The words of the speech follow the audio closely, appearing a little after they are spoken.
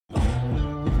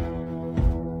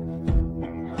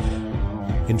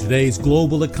In today's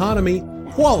global economy,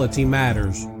 quality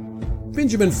matters.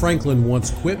 Benjamin Franklin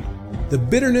once quipped, "The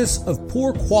bitterness of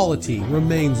poor quality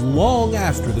remains long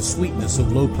after the sweetness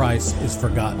of low price is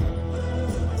forgotten."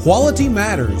 Quality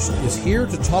Matters is here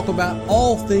to talk about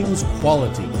all things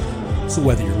quality. So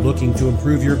whether you're looking to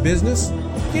improve your business,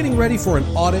 getting ready for an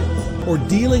audit, or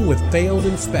dealing with failed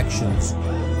inspections,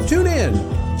 tune in,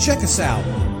 check us out,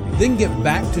 then get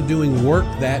back to doing work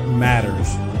that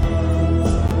matters.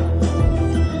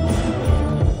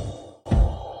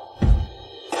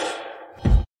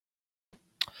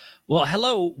 Well,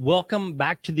 hello. Welcome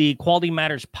back to the Quality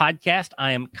Matters podcast.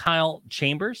 I am Kyle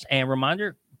Chambers. And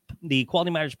reminder, the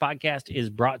Quality Matters podcast is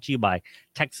brought to you by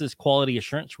Texas Quality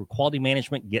Assurance, where quality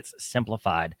management gets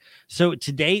simplified. So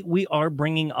today we are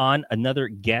bringing on another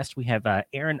guest. We have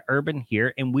Aaron Urban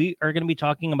here, and we are going to be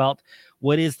talking about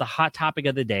what is the hot topic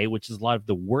of the day, which is a lot of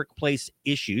the workplace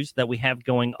issues that we have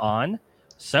going on.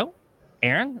 So,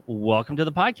 Aaron, welcome to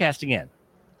the podcast again.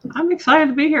 I'm excited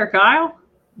to be here, Kyle.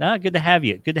 Good to have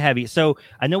you. Good to have you. So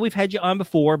I know we've had you on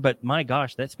before, but my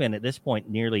gosh, that's been at this point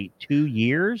nearly 2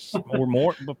 years or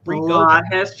more. A lot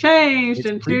has changed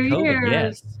in 2 years.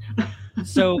 Yes.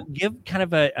 So give kind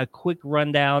of a quick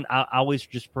rundown. I always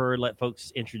just let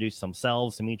folks introduce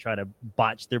themselves and me try to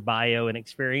botch their bio and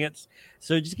experience.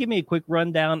 So just give me a quick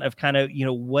rundown of kind of,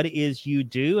 what it is you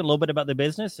do and a little bit about the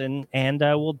business, and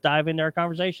we'll dive into our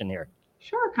conversation here.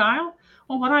 Sure, Kyle.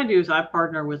 Well, what I do is I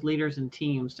partner with leaders and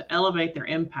teams to elevate their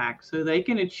impact so they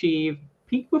can achieve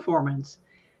peak performance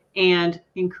and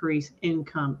increase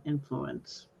income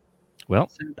influence. Well,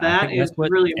 so that is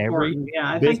really important.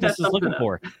 Yeah, I think that's what looking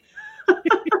for.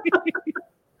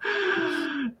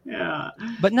 Yeah.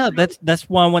 But no, that's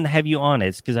why I want to have you on.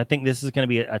 It's because I think this is going to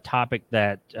be a topic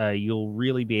that you'll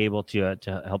really be able to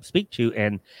help speak to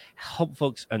and help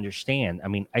folks understand. I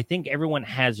mean, I think everyone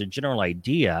has a general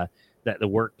idea that the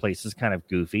workplace is kind of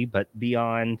goofy, but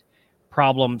beyond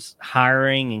problems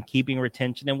hiring and keeping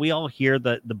retention, and we all hear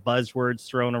the buzzwords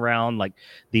thrown around like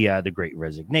the Great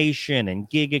Resignation and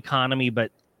gig economy,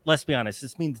 but let's be honest,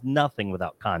 this means nothing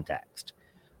without context.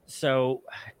 So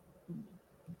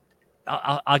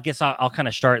I guess I'll kind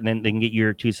of start and then get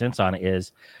your 2 cents on it.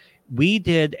 Is we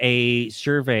did a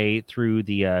survey through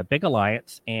the Big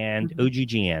Alliance and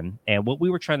OGGN, and what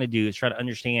we were trying to do is try to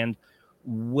understand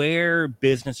where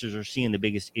businesses are seeing the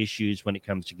biggest issues when it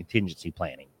comes to contingency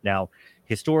planning. Now,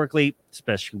 historically,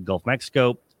 especially Gulf of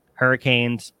Mexico,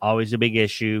 hurricanes, always a big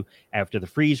issue. After the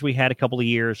freeze we had a couple of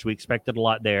years, we expected a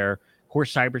lot there. Of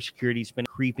course, cybersecurity has been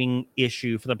a creeping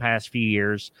issue for the past few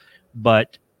years,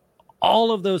 but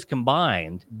all of those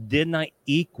combined did not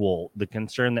equal the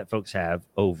concern that folks have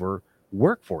over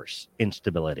workforce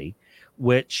instability,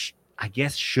 which I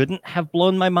guess shouldn't have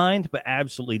blown my mind, but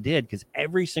absolutely did, because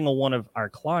every single one of our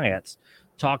clients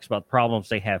talks about problems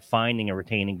they have finding and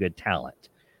retaining good talent.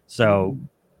 So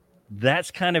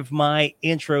that's kind of my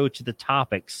intro to the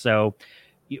topic. So,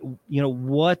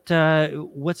 what's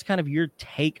kind of your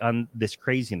take on this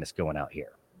craziness going out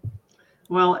here?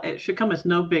 Well, it should come as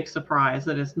no big surprise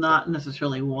that it's not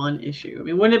necessarily one issue. I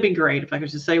mean, wouldn't it be great if I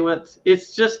could just say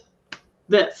it's just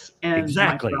this and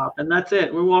exactly, and that's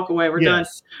it. We walk away, we're done.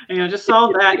 Just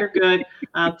solve that. You're good.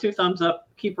 2 thumbs up.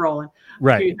 Keep rolling.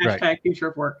 Right. Hashtag future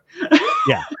of work.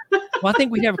 Yeah. Well, I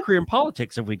think we'd have a career in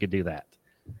politics if we could do that.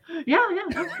 Yeah,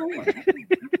 absolutely.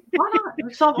 Why not?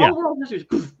 We solve all world issues.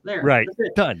 There. Right.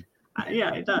 Done.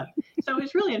 It does. So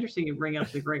it's really interesting you bring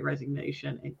up the Great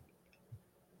Resignation.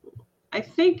 I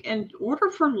think in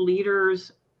order for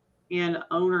leaders and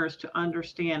owners to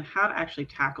understand how to actually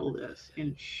tackle this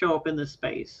and show up in this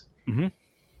space,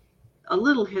 a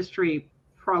little history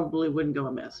probably wouldn't go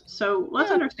amiss. So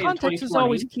let's understand context is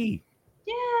always key.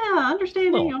 Yeah,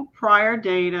 understanding prior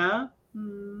data,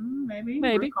 maybe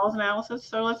root cause analysis.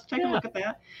 So let's take a look at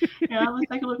that. Let's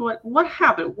take a look at what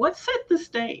happened. What set the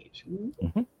stage?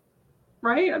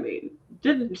 Right? I mean,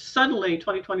 didn't suddenly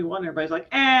 2021 everybody's like,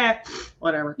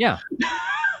 whatever. Yeah.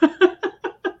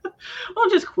 We'll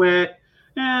just quit.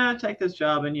 Take this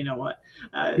job, and you know what?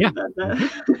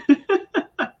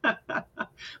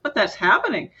 But that's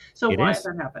happening. So why is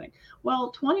that happening?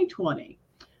 Well, 2020.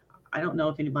 I don't know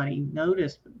if anybody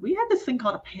noticed, but we had this thing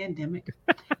called a pandemic,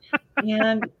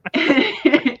 and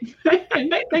it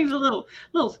made things a little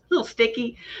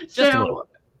sticky. Just a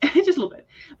little bit.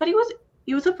 But it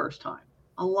was the first time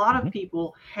a lot of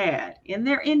people had in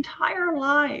their entire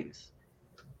lives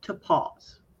to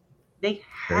pause. They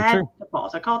had to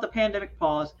pause. I call it the pandemic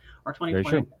pause, or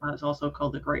 2020. It's also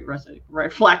called the Great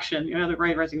Reflection. The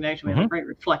Great Resignation. We had a Great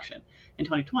Reflection in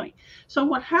 2020. So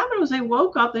what happened was they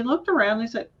woke up, they looked around, they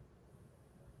said,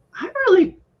 I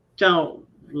really don't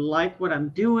like what I'm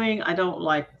doing. I don't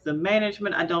like the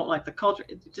management. I don't like the culture.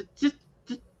 It just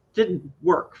didn't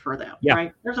work for them,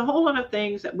 right? There's a whole lot of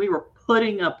things that we were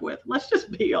putting up with. Let's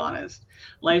just be honest,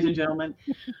 ladies and gentlemen.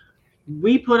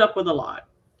 We put up with a lot.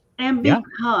 And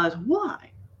because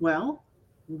why? Well,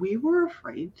 we were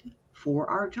afraid for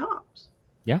our jobs.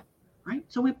 Yeah. Right?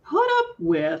 So we put up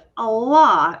with a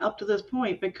lot up to this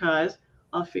point because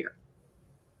of fear.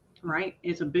 Right?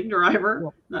 It's a big driver.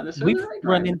 Well, not necessarily we've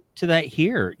run into that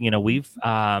here. We've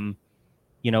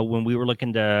when we were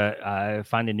looking to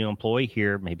find a new employee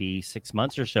here maybe 6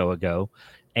 months or so ago,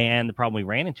 and the problem we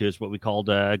ran into is what we called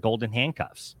golden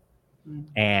handcuffs. Mm-hmm.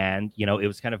 And, it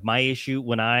was kind of my issue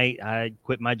when I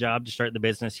quit my job to start the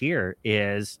business here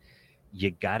is you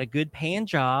got a good paying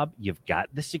job, you've got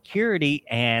the security,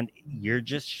 and you're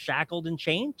just shackled and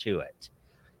chained to it.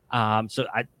 So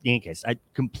in any case, I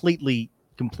completely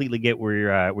get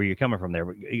where you're coming from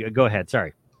there. Go ahead.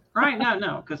 Sorry. Right.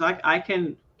 No, because I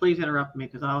can, please interrupt me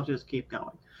because I'll just keep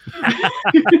going.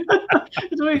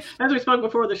 As we spoke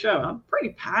before the show, I'm pretty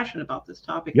passionate about this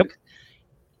topic. Yep.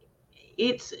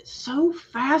 It's so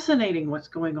fascinating what's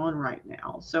going on right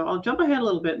now. So I'll jump ahead a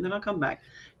little bit and then I'll come back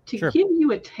to give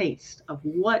you a taste of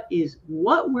what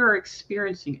we're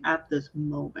experiencing at this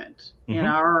moment in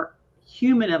our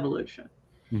human evolution.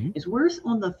 Is we're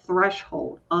on the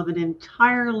threshold of an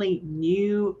entirely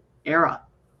new era.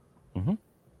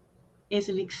 It's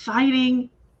an exciting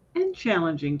and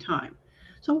challenging time.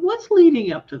 So what's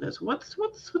leading up to this? What's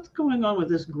going on with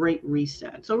this great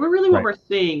reset? So what we're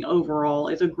seeing overall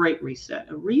is a great reset,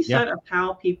 of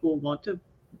how people want to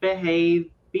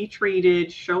behave, be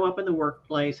treated, show up in the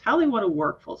workplace, how they want to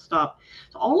work, full stop.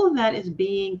 So all of that is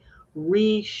being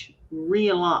realigned.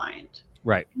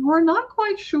 Right. We're not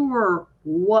quite sure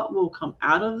what will come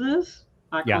out of this.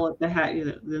 I call it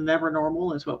the never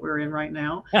normal is what we're in right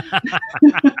now.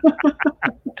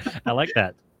 I like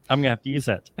that. I'm going to have to use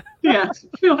that. Yes,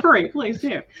 feel free. Please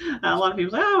do. A lot of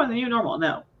people say, the new normal.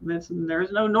 No,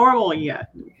 there's no normal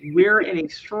yet. We're in a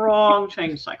strong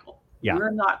change cycle. Yeah.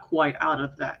 We're not quite out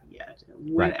of that yet.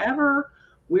 Whenever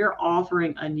we're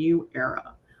offering a new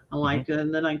era, like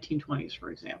in the 1920s,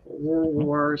 for example, World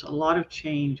Wars, a lot of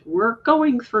change. We're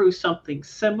going through something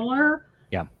similar.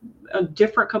 Yeah.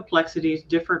 Different complexities,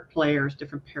 different players,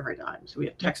 different paradigms. We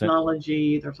have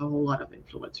technology. There's a whole lot of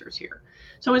influencers here.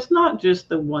 So it's not just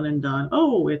the one and done.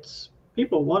 It's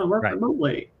people want to work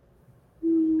remotely.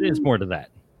 There's more to that.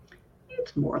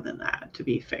 It's more than that, to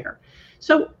be fair.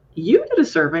 So you did a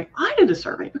survey. I did a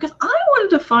survey because I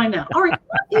wanted to find out, all right,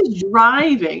 what is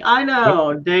driving? I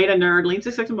know, data nerd, Lean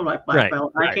Six Sigma, my black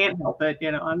belt. I can't help it.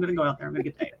 I'm going to go out there. I'm going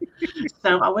to get data.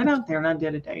 So I went out there and I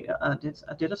did I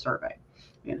did a survey.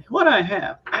 And what I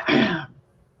have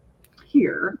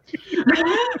here,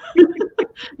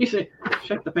 you say,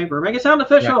 check the paper, make it sound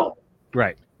official.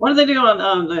 Right. What do they do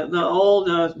on the old,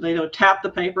 they tap the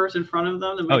papers in front of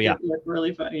them to make it look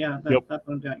really fun. Yeah, that's what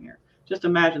I'm doing here. Just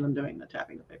imagine them doing the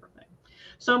tapping the paper thing.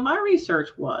 So my research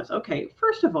was, okay,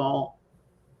 first of all,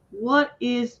 what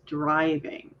is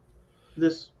driving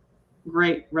this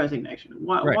great resignation?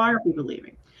 Why are people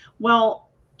leaving? Well,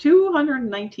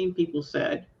 219 people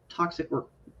said toxic work,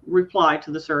 replied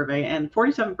to the survey, and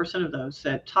 47% of those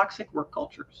said toxic work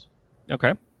cultures.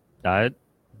 Okay. I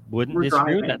wouldn't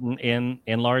disagree with that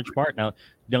in large part. Now,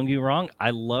 don't get me wrong, I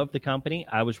love the company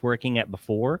I was working at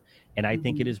before, and I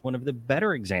think it is one of the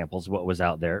better examples of what was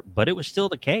out there, but it was still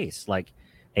the case. Like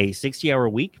a 60-hour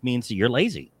week means that you're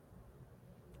lazy.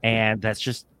 And that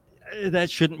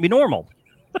shouldn't be normal.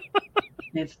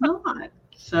 It's not.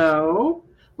 So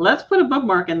let's put a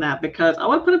bookmark in that because I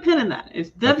want to put a pin in that.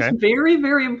 That's a very,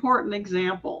 very important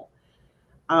example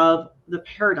of the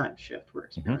paradigm shift we're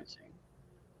experiencing.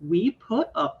 We put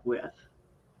up with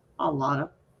a lot of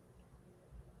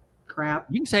crap.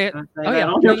 You can say it. On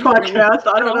your podcast.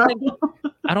 I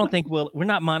don't think we're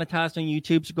not monetized on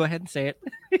YouTube, so go ahead and say it.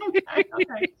 Okay.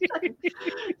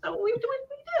 So we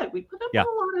did. We put up with a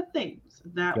lot of things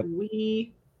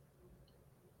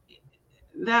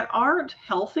that aren't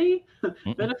healthy,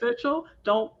 beneficial,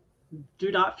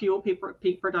 do not fuel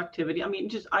peak productivity. I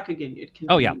mean, I could give you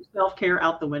self-care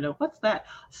out the window. What's that?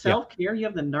 Self-care? You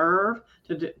have the nerve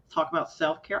to talk about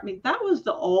self-care? I mean, that was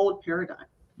the old paradigm.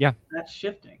 Yeah. That's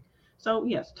shifting. So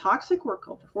yes, toxic work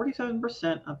culture,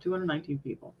 47% of 219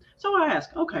 people. So I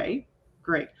asked, okay,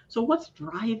 great. So what's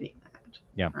driving that?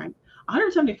 Yeah. Right.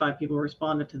 175 people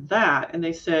responded to that, and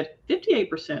they said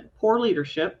 58% poor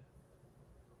leadership.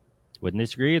 Wouldn't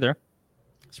disagree either.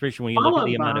 Especially when you look at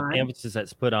the amount of emphasis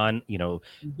that's put on,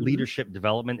 leadership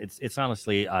development. It's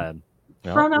honestly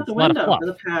thrown out the window for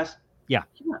the past. Yeah.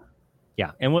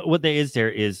 Yeah, and what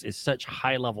there is such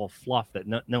high level fluff that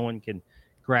no one can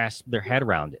grasp their head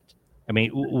around it. I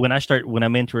mean, when I'm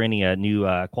mentoring any new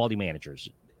quality managers,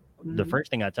 the first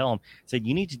thing I tell them said,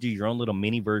 you need to do your own little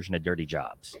mini version of dirty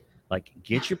jobs. Like,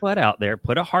 get your butt out there,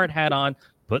 put a hard hat on,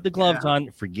 put the gloves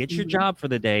on, forget your job for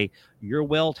the day. You're a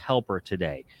weld helper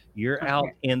today. You're out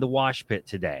in the wash pit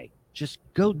today. Just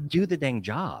go do the dang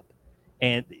job.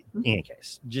 And in any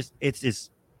case, just it's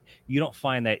you don't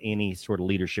find that any sort of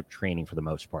leadership training for the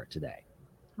most part today.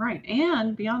 Right.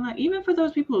 And beyond that, even for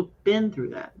those people who've been through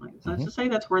that, like, let's just say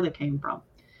that's where they came from.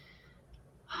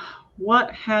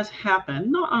 What has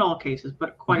happened, not in all cases,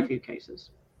 but quite a few cases.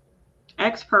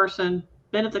 X person,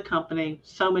 been at the company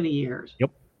so many years.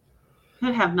 Yep.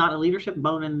 Could have not a leadership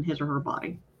bone in his or her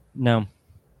body. No.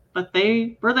 But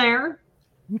they were there.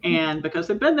 And because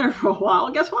they've been there for a while,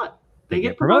 guess what? They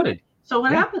get promoted. So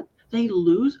what happens? They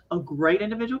lose a great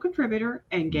individual contributor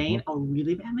and gain a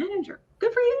really bad manager.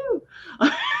 Good for you.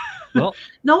 Well,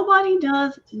 nobody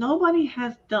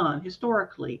has done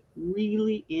historically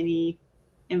really any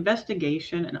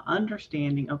investigation and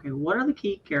understanding, okay, what are the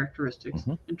key characteristics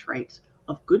and traits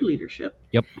of good leadership?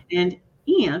 Yep. And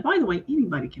by the way,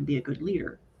 anybody can be a good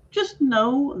leader. Just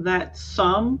know that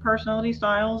some personality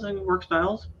styles and work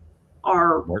styles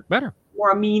work better, more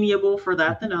amenable for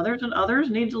that than others, and others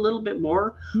needs a little bit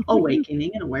more awakening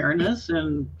and awareness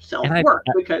and self-work.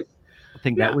 Because I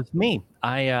think that was me.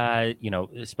 I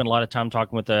spent a lot of time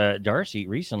talking with Darcy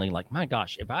recently. Like, my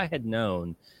gosh, if I had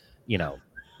known,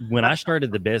 when I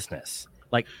started the business,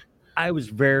 like, I was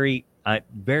very,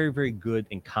 very good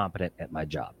and competent at my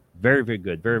job. Very, very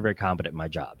good, very, very competent at my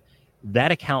job.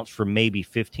 That accounts for maybe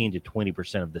 15 to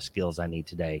 20% of the skills I need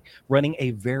today, running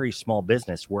a very small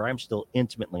business where I'm still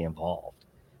intimately involved.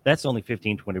 That's only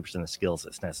 15, 20% of the skills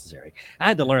that's necessary. I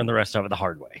had to learn the rest of it the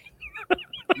hard way.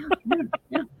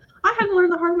 Yeah. I had to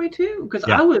learn the hard way too, because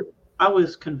I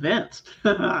was convinced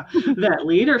that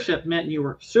leadership meant you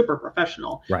were super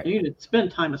professional. Right. And you didn't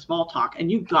spend time in small talk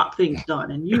and you got things done.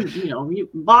 And you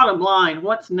bottom line,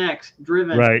 what's next,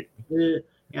 driven. Right.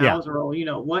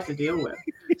 Role, what to deal with.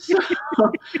 So,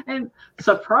 and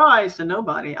surprise to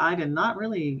nobody, I did not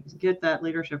really get that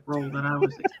leadership role that I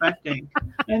was expecting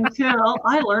until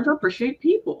I learned to appreciate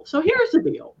people. So here's the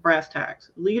deal, brass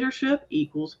tacks: leadership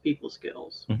equals people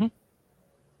skills.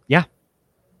 Yeah,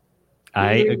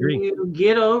 I agree. You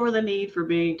get over the need for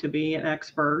to be an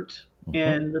expert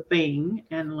in the thing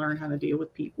and learn how to deal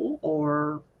with people,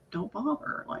 or don't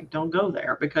bother. Like, don't go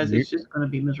there, because it's just going to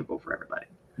be miserable for everybody.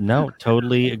 No,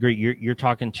 totally agree. You're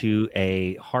talking to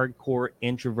a hardcore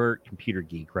introvert computer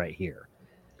geek right here.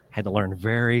 Had to learn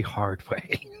very hard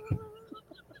way.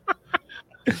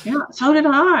 Yeah, so did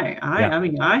I. I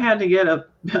mean, I had to get a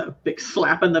big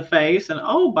slap in the face, and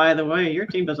by the way, your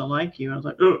team doesn't like you. I was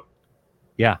like, oh,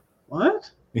 yeah.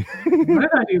 What? What did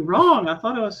I do wrong? I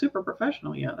thought I was super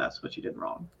professional. Yeah, that's what you did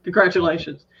wrong.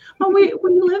 Congratulations. But we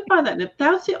live by that.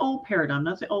 That's the old paradigm.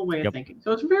 That's the old way of thinking.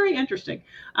 So it's very interesting.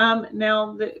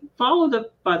 Now, followed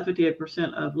by the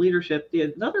 58% of leadership,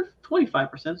 the other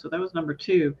 25%, so that was number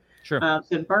 2,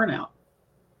 said burnout.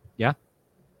 Yeah.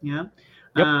 Yeah.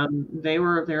 Yep.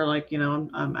 They're like,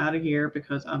 I'm out of here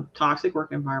because I'm toxic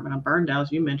work environment. I'm burned out,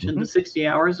 as you mentioned. The 60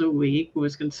 hours a week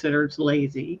was considered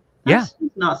lazy. That's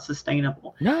not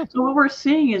sustainable. No. So what we're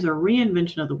seeing is a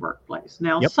reinvention of the workplace.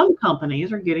 Now, some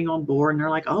companies are getting on board and they're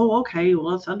like, oh, okay,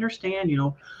 well, let's understand,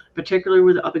 particularly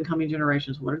with the up and coming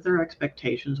generations, what are their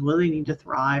expectations? Will they need to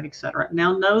thrive, et cetera?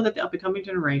 Now, know that the up and coming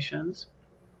generations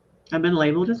have been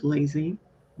labeled as lazy.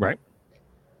 Right.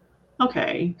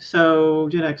 Okay. So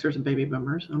Gen Xers and baby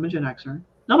boomers. I'm a Gen Xer.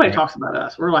 Nobody talks about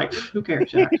us. We're like, who cares,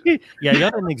 Gen Xers? Yeah,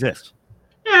 y'all didn't exist.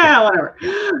 Yeah, whatever.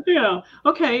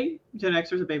 Okay, Gen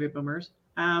Xers and baby boomers.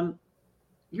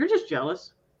 You're just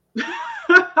jealous. You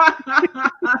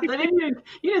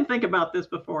didn't think about this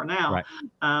before now.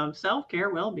 Right.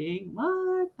 Self-care, well-being.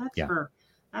 What?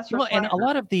 That's for and a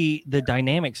lot of the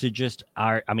dynamics are just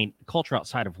culture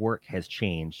outside of work has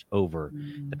changed over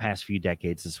the past few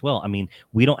decades as well. I mean,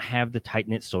 we don't have the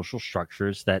tight-knit social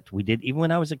structures that we did even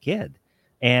when I was a kid.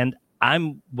 And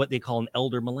I'm what they call an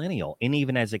elder millennial. And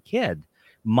even as a kid,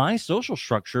 my social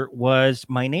structure was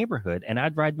my neighborhood, and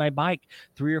I'd ride my bike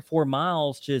 3 or 4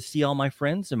 miles to see all my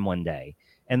friends in one day.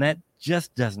 And that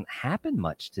just doesn't happen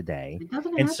much today.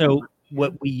 So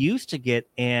what we used to get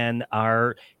in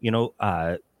our,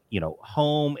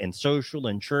 home and social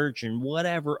and church and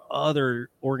whatever other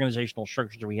organizational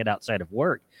structures we had outside of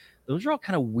work, those are all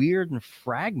kind of weird and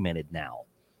fragmented now.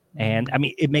 And I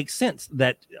mean, it makes sense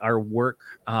that our work,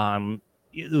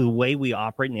 the way we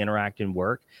operate and interact in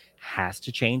work has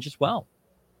to change as well.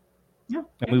 Yeah.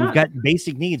 I mean, we've got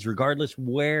basic needs regardless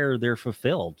where they're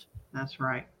fulfilled. That's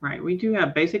right. Right. We do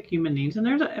have basic human needs, and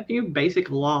there's a few basic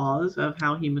laws of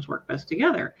how humans work best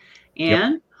together.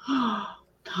 And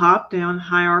top-down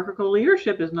hierarchical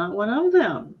leadership is not one of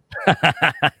them.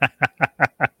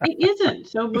 It isn't.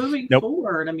 So moving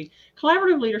forward, I mean,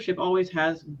 collaborative leadership always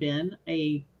has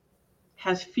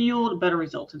fueled better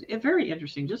results. It's very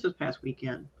interesting. Just this past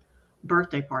weekend,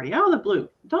 birthday party out of the blue.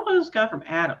 Don't know this guy from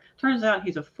Adam. Turns out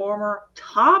he's a former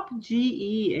top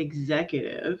GE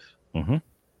executive. Mm-hmm.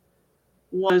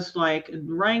 Was like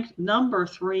ranked number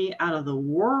 3 out of the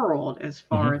world as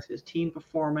far as his team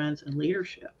performance and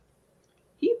leadership.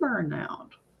 He burned out.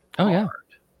 Oh, hard.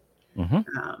 yeah.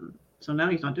 Mm-hmm. So now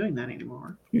he's not doing that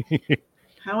anymore.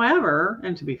 However,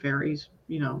 and to be fair, he's,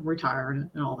 retired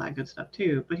and all that good stuff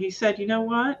too. But he said, you know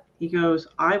what? He goes,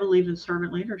 I believe in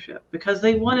servant leadership, because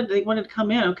they wanted to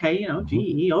come in. Okay,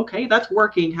 GE, okay, that's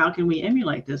working. How can we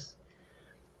emulate this?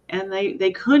 And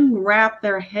they couldn't wrap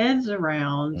their heads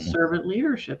around servant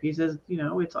leadership. He says,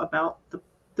 it's about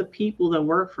the people that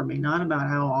work for me, not about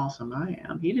how awesome I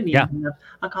am. He didn't even have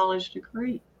a college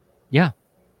degree. Yeah.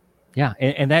 Yeah.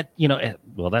 And that,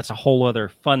 well, that's a whole other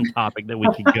fun topic that we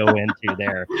could go into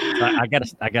there. I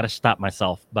gotta stop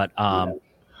myself. But,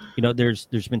 there's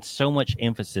been so much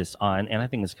emphasis on, and I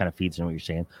think this kind of feeds in what you're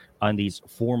saying, on these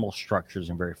formal structures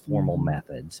and very formal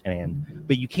methods.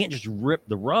 But you can't just rip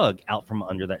the rug out from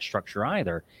under that structure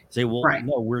either. Say, well,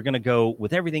 no, we're going to go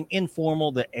with everything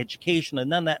informal, the education, and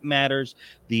none of that matters.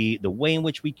 The way in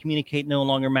which we communicate no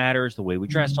longer matters. The way we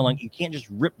dress no longer. You can't just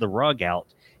rip the rug out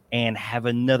and have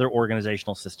another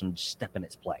organizational system step in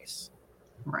its place.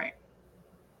 Right.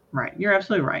 You're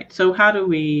absolutely right. So how do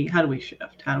we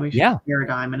shift? How do we shift the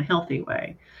paradigm in a healthy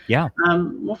way? Yeah.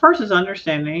 Well, first is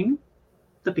understanding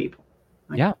the people.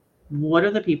 What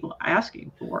are the people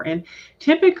asking for? And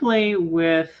typically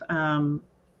with, I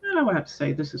don't have to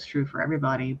say this is true for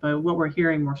everybody, but what we're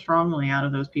hearing more strongly out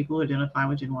of those people who identify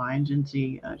with Gen Y and Gen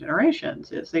Z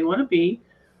generations is they want to be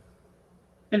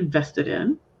invested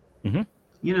in. Mm-hmm.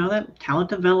 That talent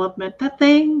development, that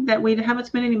thing that we haven't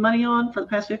spent any money on for the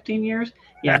past 15 years.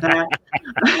 Yeah, that.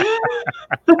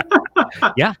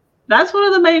 Yeah. That's one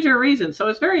of the major reasons. So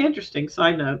it's very interesting.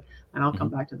 Side note, and I'll come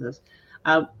back to this.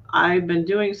 I've been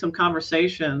doing some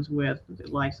conversations with the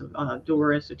likes of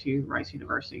Doer Institute, Rice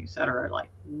University, et cetera. Like,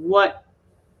 what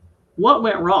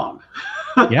went wrong?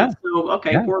 Yeah.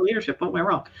 Poor leadership. What went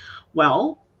wrong?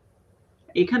 Well,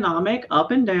 economic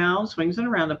up and down, swings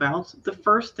and roundabouts. The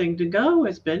first thing to go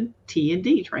has been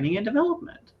T&D, training and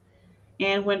development.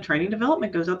 And when training and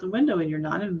development goes out the window and you're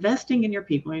not investing in your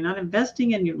people, you're not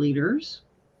investing in your leaders,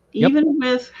 even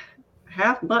with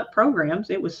half-butt programs,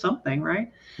 it was something,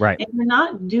 right? Right. And you're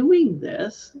not doing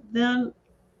this, then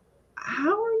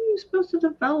how are you supposed to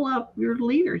develop your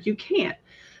leaders? You can't.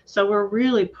 So we're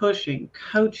really pushing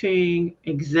coaching,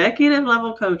 executive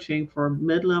level coaching for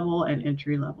mid-level and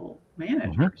entry-level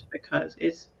managers because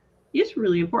it's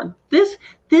really important. This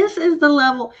is the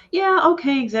level. Yeah,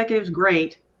 okay, executives,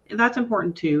 great. That's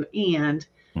important too. And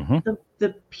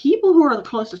the people who are the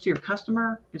closest to your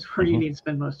customer is where you need to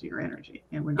spend most of your energy.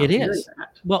 And we're not doing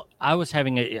that. Well, I was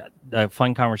having a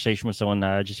fun conversation with someone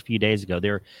just a few days ago.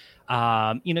 They're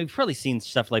you've probably seen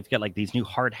stuff like, you've got like these new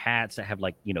hard hats that have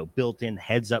like, built-in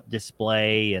heads-up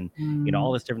display and,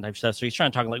 all this different type of stuff. So he's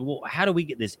trying to talk like, well, how do we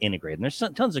get this integrated? And there's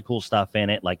tons of cool stuff in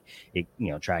it, like,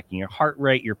 tracking your heart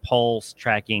rate, your pulse,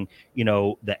 tracking,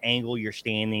 the angle you're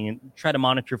standing, and try to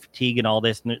monitor fatigue and all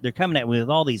this. And they're coming at me with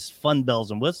all these fun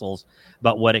bells and whistles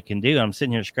about what it can do. And I'm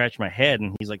sitting here scratching my head,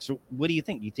 and he's like, so what do you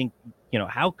think? Do you think,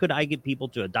 how could I get people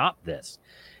to adopt this?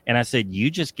 And I said,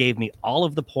 you just gave me all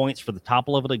of the points for the top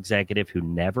level executive who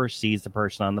never sees the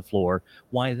person on the floor,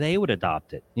 why they would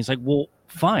adopt it. He's like, well,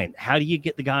 fine. How do you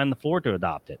get the guy on the floor to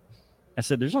adopt it? I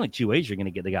said, there's only 2 ways you're going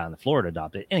to get the guy on the floor to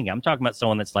adopt it. And again, I'm talking about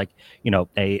someone that's like,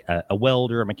 a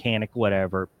welder, a mechanic,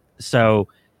 whatever. So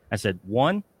I said,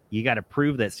 1, you got to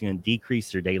prove that's going to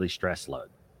decrease their daily stress load.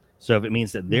 So if it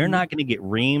means that they're not going to get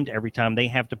reamed every time they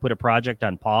have to put a project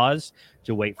on pause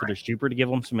to wait for their super to give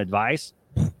them some advice,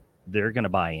 they're going to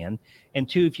buy in. And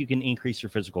 2, if you can increase your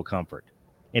physical comfort.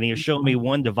 And he was showing me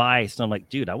one device, and I'm like,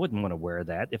 dude, I wouldn't want to wear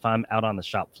that if I'm out on the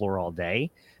shop floor all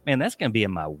day. Man, that's going to be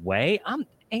in my way.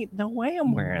 Ain't no way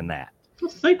I'm wearing that.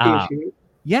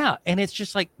 Yeah, and it's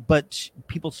just like, but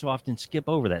people so often skip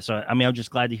over that. So, I mean, I'm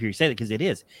just glad to hear you say that, because it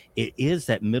is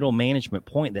that middle management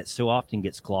point that so often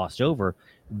gets glossed over.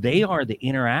 They are the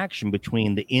interaction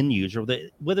between the end user,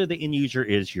 whether the end user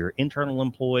is your internal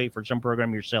employee for some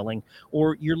program you're selling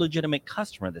or your legitimate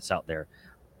customer that's out there.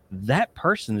 That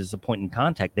person is the point in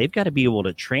contact. They've got to be able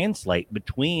to translate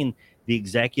between the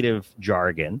executive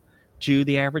jargon to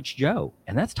the average Joe,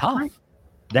 and that's tough. Right.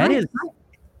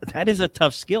 That is a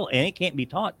tough skill, and it can't be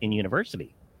taught in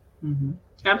university. Mm-hmm.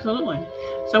 Absolutely.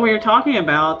 So we are talking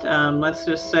about, let's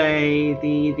just say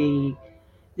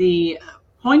the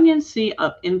poignancy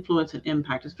of influence and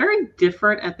impact is very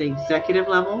different at the executive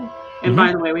level. And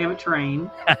by the way, we have a train,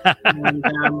 and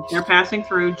they're passing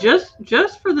through just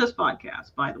for this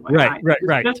podcast. By the way,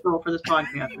 right. Just for this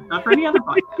podcast, not for any other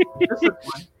podcast. Just this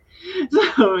one.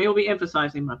 So you'll be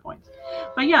emphasizing my points.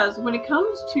 But yes, when it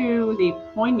comes to the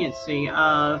poignancy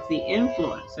of the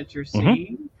influence that you're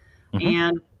seeing,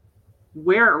 and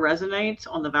where it resonates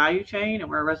on the value chain and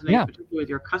where it resonates particularly with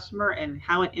your customer and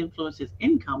how it influences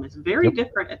income is very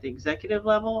different at the executive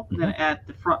level than at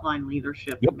the frontline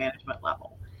leadership and management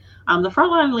level. The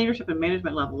frontline leadership and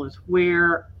management level is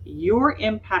where your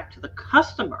impact to the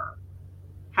customer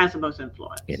has the most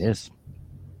influence. It is.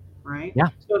 Right? Yeah.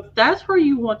 So if that's where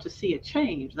you want to see a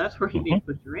change, that's where you need to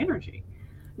put your energy.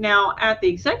 Now, at the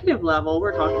executive level,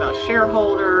 we're talking about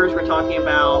shareholders, we're talking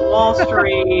about Wall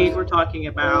Street, we're talking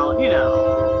about, train.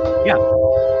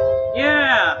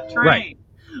 Right.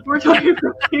 We're talking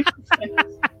about things.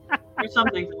 There's some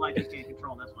things in life you can't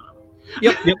control, and that's one of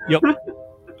them. Yep.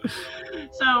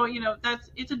 So,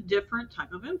 it's a different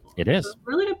type of influence. It is. So it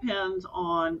really depends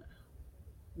on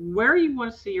where you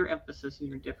want to see your emphasis and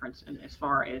your difference in as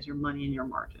far as your money and your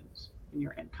margins and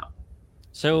your income.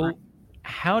 So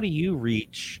how do you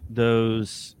reach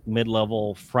those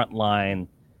mid-level frontline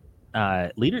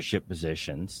leadership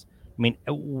positions? I mean,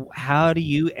 how do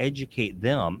you educate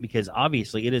them? Because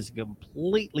obviously it is a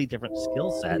completely different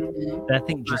skill set that I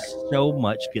think just so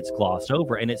much gets glossed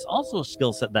over. And it's also a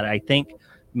skill set that I think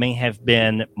may have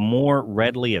been more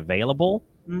readily available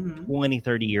 20,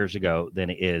 30 years ago than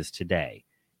it is today.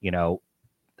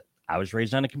 I was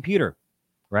raised on a computer,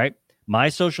 right? My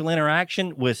social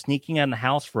interaction was sneaking out of the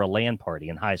house for a LAN party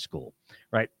in high school,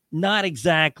 right? Not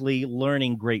exactly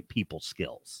learning great people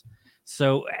skills.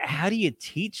 So how do you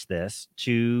teach this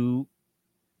to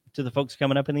the folks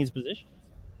coming up in these positions?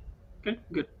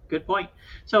 Good point.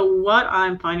 So what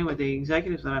I'm finding with the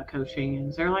executives that I'm coaching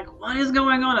is they're like, what is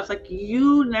going on? It's like,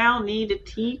 you now need to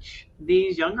teach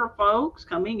these younger folks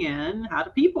coming in how to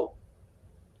people.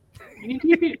 You need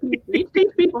to teach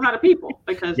people how to people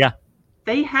because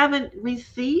they haven't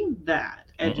received that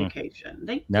education.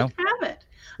 They just haven't.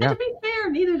 And to be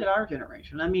fair, neither did our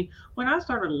generation. I mean, when I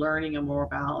started learning more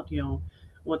about,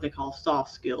 what they call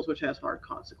soft skills, which has hard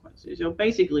consequences,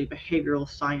 basically behavioral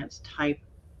science type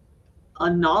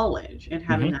knowledge and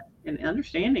having that and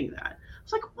understanding that.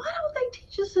 It's like, why don't they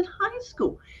teach us in high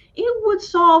school? It would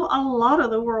solve a lot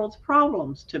of the world's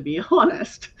problems, to be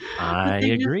honest. I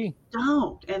agree.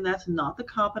 Don't. And that's not the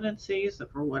competencies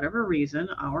that, for whatever reason,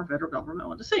 our federal government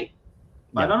want to see.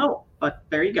 I don't know, but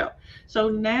there you go. So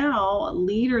now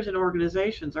leaders and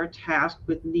organizations are tasked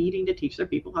with needing to teach their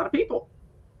people how to people.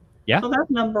 Yeah. So that's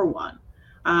number one.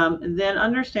 And then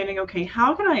understanding, okay,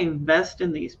 how can I invest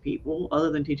in these people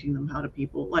other than teaching them how to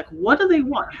people? Like, what do they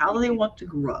want? How do they want to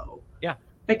grow? Yeah.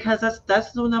 Because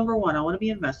that's the number one I want to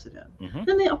be invested in. And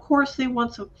then, of course, they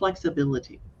want some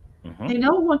flexibility. They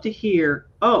don't want to hear,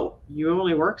 oh, you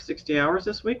only work 60 hours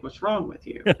this week. What's wrong with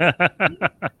you?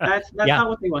 That's not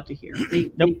what they want to hear.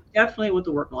 They definitely want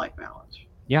the work-life balance.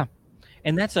 Yeah.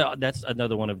 And that's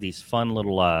another one of these fun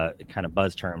little kind of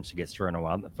buzz terms that gets thrown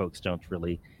around that folks don't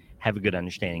really have a good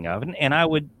understanding of. And I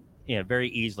would very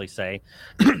easily say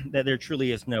that there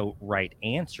truly is no right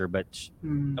answer. But,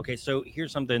 okay, so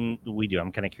here's something we do.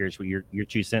 I'm kind of curious what your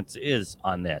 2 cents is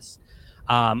on this.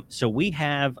 So we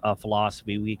have a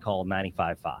philosophy we call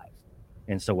 95-5.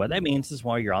 And so what that means is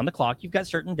while you're on the clock, you've got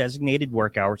certain designated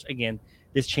work hours. Again,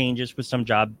 this changes with some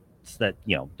jobs that,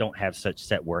 don't have such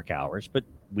set work hours, but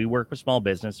we work with small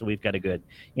business. So we've got a good,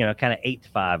 kind of 8 to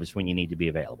 5 is when you need to be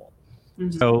available.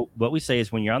 So what we say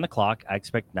is when you're on the clock, I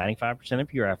expect 95%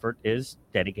 of your effort is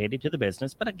dedicated to the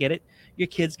business, but I get it. Your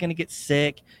kid's going to get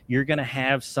sick. You're going to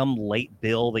have some late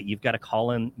bill that you've got to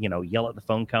call in, yell at the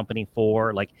phone company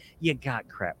for. Like, you got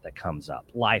crap that comes up.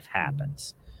 Life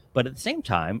happens. But at the same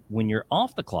time, when you're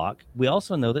off the clock, we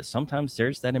also know that sometimes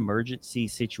there's that emergency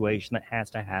situation that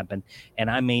has to happen. And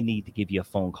I may need to give you a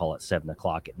phone call at 7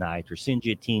 o'clock at night or send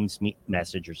you a Teams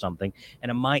message or something.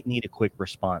 And I might need a quick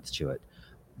response to it.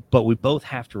 But we both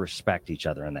have to respect each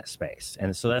other in that space.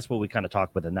 And so that's what we kind of talk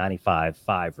with a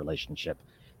 95-5 relationship.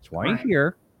 It's why you're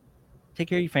here. Take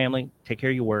care of your family, take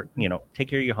care of your work, take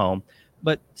care of your home.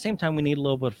 But at the same time, we need a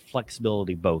little bit of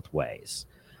flexibility both ways.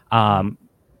 Kind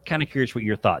of curious what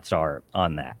your thoughts are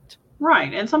on that.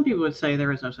 Right. And some people would say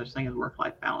there is no such thing as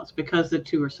work-life balance because the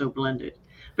two are so blended,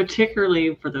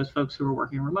 particularly for those folks who are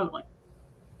working remotely.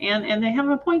 And they have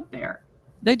a point there.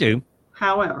 They do.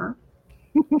 However,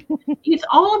 it's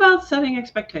all about setting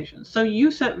expectations. So you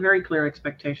set very clear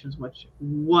expectations,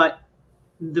 what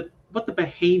the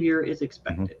behavior is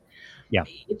expected. Yeah.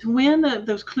 It's when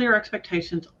those clear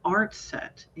expectations aren't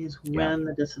set is when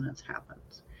the dissonance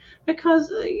happens.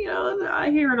 Because,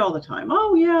 I hear it all the time.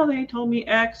 Oh, yeah, they told me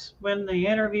X when they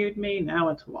interviewed me. Now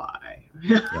it's Y.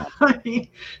 Yeah. I mean,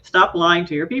 stop lying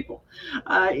to your people.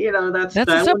 That's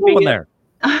a simple one there.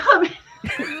 I mean,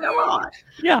 come on.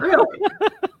 Yeah. Really.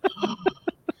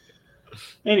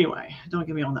 Anyway, don't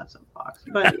get me on that soapbox.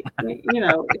 But,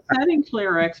 setting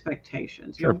clear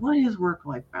expectations. Sure. What is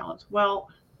work-life balance? Well,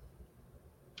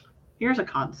 here's a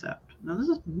concept. Now, this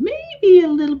is maybe a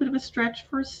little bit of a stretch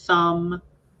for some.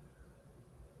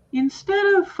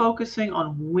 Instead of focusing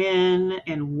on when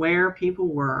and where people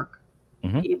work,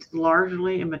 it's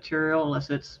largely immaterial unless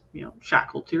it's,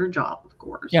 shackled to your job, of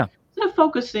course. Yeah. Instead of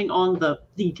focusing on the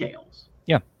details.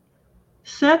 Yeah.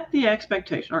 Set the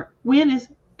expectation. Or when is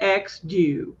X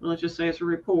due? Let's just say it's a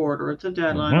report or it's a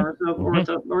deadline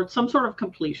or it's some sort of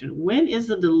completion. When is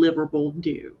the deliverable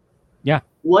due? Yeah.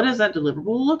 What does that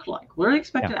deliverable look like? What are the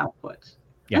expected outputs?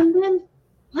 Yeah. And then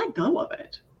let go of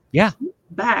it. Yeah.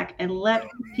 Back and let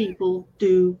people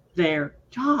do their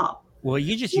job. Well,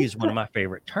 you just used one of my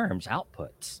favorite terms,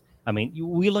 outputs. I mean,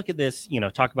 we look at this,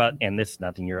 talk about, and this is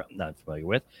nothing you're not familiar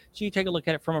with. So you take a look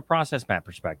at it from a process map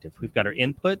perspective. We've got our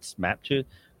inputs mapped to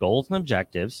goals and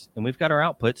objectives, and we've got our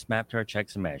outputs mapped to our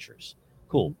checks and measures.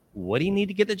 Cool. What do you need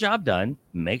to get the job done?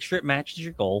 Make sure it matches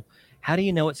your goal. How do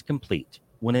you know it's complete?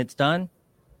 When it's done,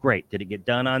 great. Did it get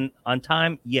done on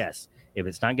time? Yes. If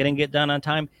it's not going to get done on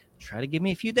time, try to give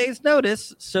me a few days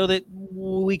notice so that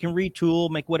we can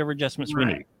retool, make whatever adjustments we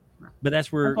need. But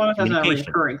that's where communication. That's a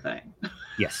recurring thing.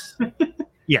 Yes.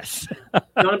 Yes.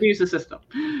 Don't abuse the system.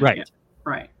 Right. Yeah.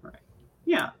 Right.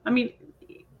 Yeah. I mean,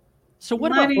 so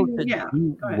what about folks that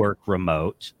do work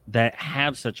remote that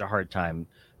have such a hard time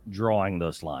drawing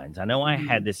those lines? I know I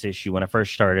had this issue when I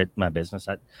first started my business.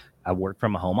 I worked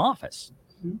from a home office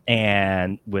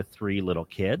and with 3 little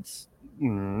kids, a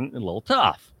little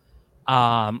tough.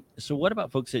 So what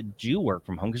about folks that do work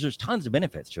from home? Because there's tons of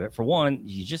benefits to it. For one,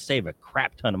 you just save a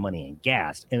crap ton of money in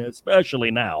gas, and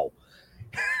especially now.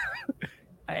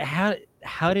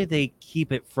 How do they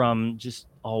keep it from just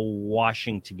all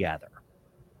washing together?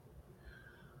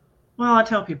 Well, I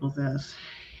tell people this.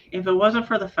 If it wasn't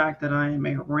for the fact that I am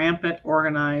a rampant,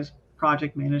 organized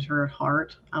project manager at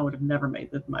heart, I would have never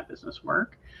made my business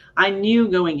work. I knew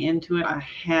going into it, I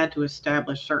had to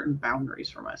establish certain boundaries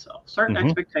for myself, certain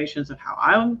expectations of how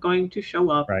I'm going to show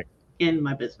up in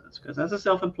my business. Because as a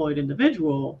self-employed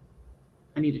individual,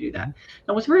 I need to do that.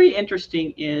 Now, what's very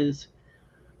interesting is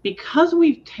because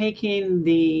we've taken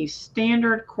the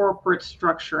standard corporate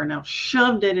structure and now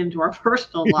shoved it into our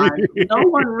personal lives, no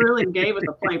one really gave us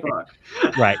a playbook.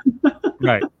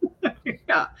 Right.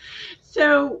 Yeah.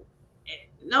 So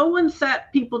no one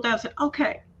sat people down and said,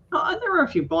 okay, there were a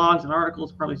few blogs and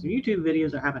articles, probably some YouTube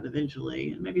videos that happened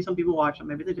eventually, and maybe some people watched them,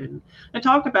 maybe they didn't. I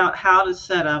talked about how to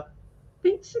set up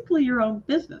basically your own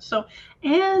business. So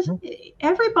as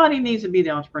everybody needs to be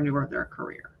the entrepreneur of their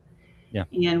career. Yeah.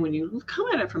 And when you come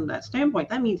at it from that standpoint,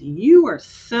 that means you are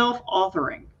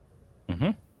self-authoring.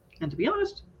 And to be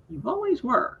honest, you always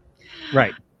were.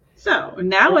 Right. So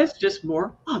now it's just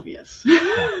more obvious.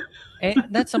 And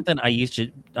that's something I used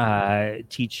to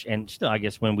teach, and still, I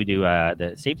guess, when we do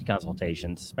the safety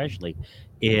consultations, especially,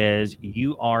 is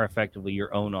you are effectively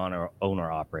your own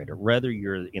owner-operator. Whether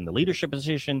you're in the leadership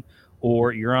position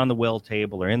or you're on the well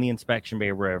table or in the inspection bay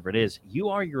or wherever it is, you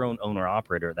are your own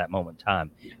owner-operator at that moment in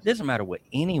time. It doesn't matter what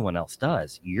anyone else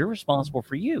does. You're responsible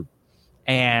for you.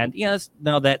 And,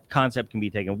 now that concept can be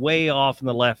taken way off in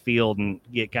the left field and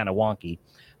get kind of wonky.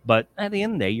 But at the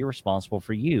end of the day, you're responsible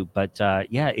for you. But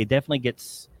it definitely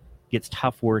gets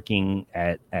tough working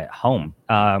at home.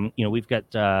 We've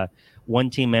got one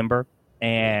team member,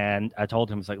 and I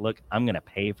told him, it's like, look, I'm going to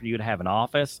pay for you to have an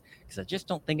office because I just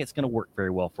don't think it's going to work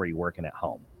very well for you working at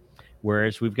home.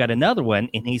 Whereas we've got another one,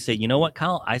 and he said, you know what,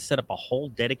 Kyle, I set up a whole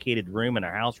dedicated room in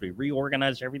our house. We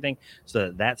reorganized everything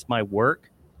so that's my work.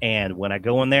 And when I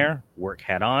go in there, work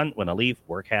hat on. When I leave,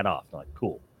 work hat off. I'm like,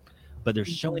 cool. But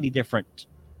there's so many different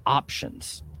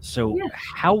options. So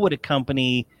how would a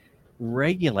company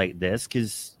regulate this?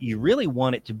 Because you really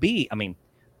want it to be,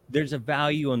 there's a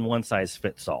value in one size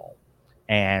fits all.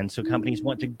 And so companies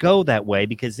want to go that way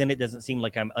because then it doesn't seem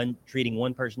like I'm treating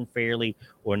one person fairly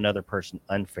or another person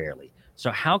unfairly.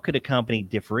 So how could a company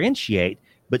differentiate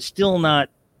but still not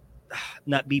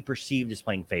be perceived as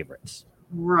playing favorites?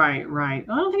 Right. I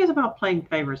don't think it's about playing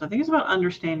favorites. I think it's about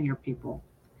understanding your people.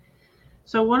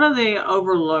 So one of the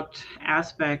overlooked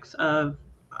aspects of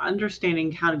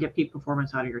understanding how to get peak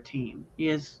performance out of your team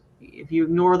is if you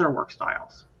ignore their work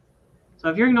styles. So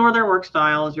if you ignore their work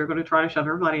styles, you're going to try to shove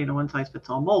everybody into one size fits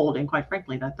all mold. And quite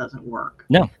frankly, that doesn't work.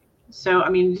 No. So, I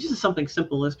mean, just something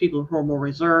simple as people who are more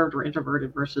reserved or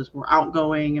introverted versus more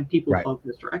outgoing and people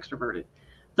focused or extroverted.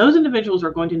 Those individuals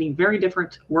are going to need very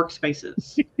different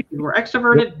workspaces. People who are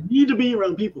extroverted need to be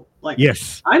around people. Like,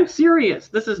 yes, I'm serious.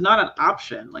 This is not an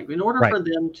option. Like, in order for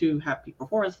them to have peak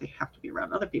performance, they have to be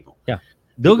around other people. Yeah.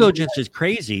 They'll go just as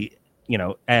crazy,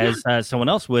 as someone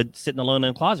else would sitting alone in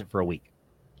a closet for a week.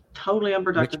 Totally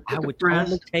unproductive. Which I would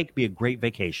totally take be a great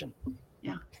vacation.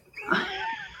 Yeah.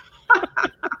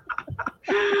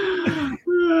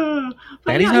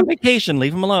 Daddy's on vacation.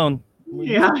 Leave him alone.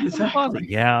 Yeah, exactly.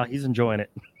 Yeah, he's enjoying it.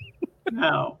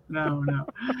 No.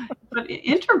 But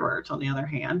introverts, on the other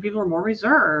hand, people are more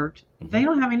reserved. They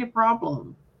don't have any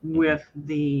problem with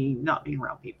the not being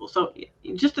around people. So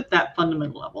just at that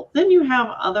fundamental level. Then you have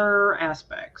other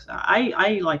aspects.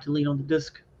 I like to lean on the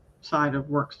DISC side of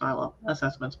work style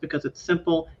assessments because it's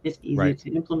simple, it's easy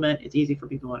to implement, it's easy for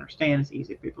people to understand, it's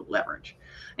easy for people to leverage.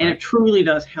 And it truly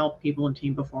does help people in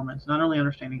team performance, not only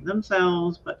understanding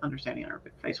themselves, but understanding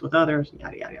interface with others,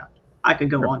 yada, yada, yada. I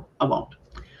could go on, I won't.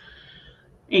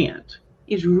 And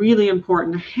it's really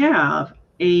important to have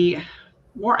a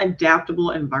more adaptable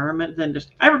environment than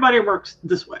just everybody works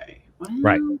this way.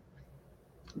 Well,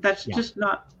 that's just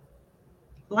not,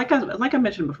 like I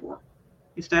mentioned before.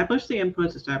 Establish the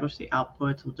inputs, establish the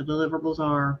outputs, what the deliverables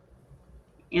are,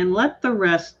 and let the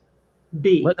rest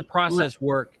be. Let the process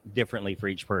work differently for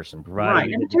each person.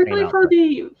 And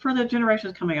particularly for the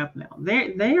generations coming up now.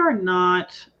 They are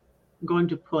not going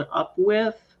to put up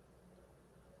with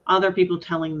other people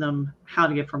telling them how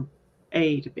to get from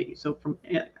A to B. So from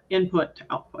input to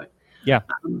output. Yeah.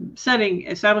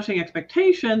 Establishing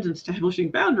expectations and establishing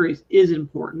boundaries is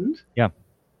important. Yeah.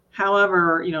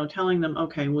 However, telling them,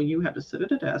 okay, well, you have to sit at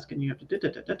a desk and you have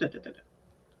to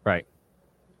Right.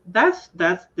 That's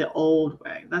the old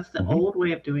way. That's the old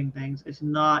way of doing things. It's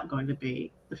not going to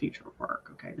be the future of work.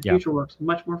 Okay. The future work's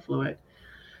much more fluid.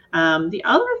 The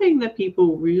other thing that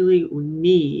people really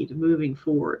need moving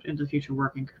forward into future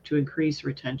working to increase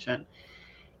retention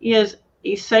is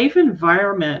a safe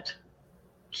environment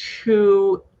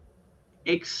to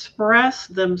express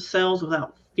themselves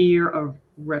without fear of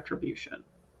retribution.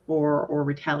 Or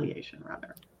retaliation,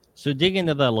 rather. So dig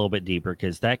into that a little bit deeper,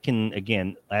 because that can,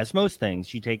 again, as most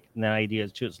things, you take the idea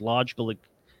to its logical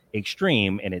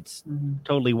extreme, and it's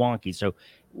totally wonky. So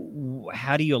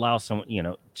how do you allow someone,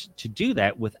 to do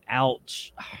that without,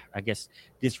 I guess,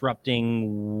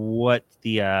 disrupting what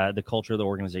the culture of the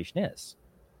organization is?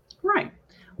 Right.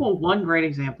 Well, one great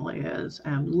example is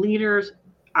leaders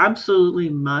absolutely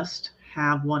must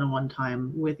have one-on-one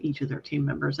time with each of their team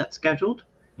members that's scheduled.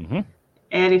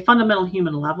 At a fundamental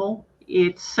human level,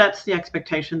 it sets the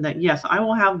expectation that, yes, I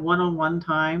will have one-on-one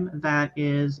time that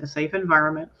is a safe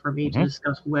environment for me to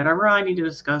discuss whatever I need to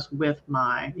discuss with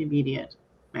my immediate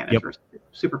manager,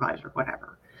 supervisor,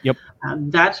 whatever.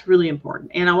 That's really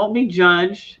important. And I won't be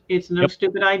judged. It's no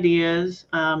stupid ideas.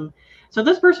 So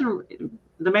this person,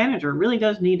 the manager, really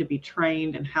does need to be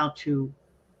trained in how to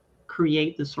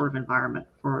create this sort of environment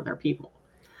for their people.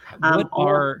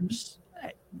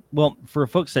 Well, for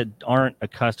folks that aren't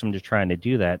accustomed to trying to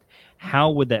do that,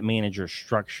 how would that manager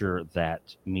structure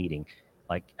that meeting?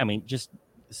 Like, I mean, just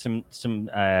some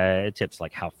tips,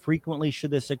 like how frequently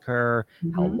should this occur?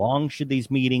 How long should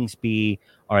these meetings be?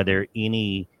 Are there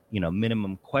any,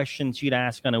 minimum questions you'd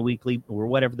ask on a weekly or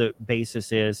whatever the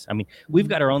basis is? I mean, we've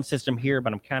got our own system here,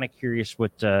 but I'm kind of curious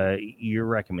what your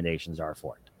recommendations are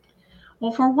for it.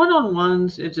 Well, for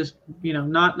one-on-ones, it's just,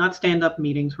 not stand-up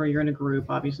meetings where you're in a group.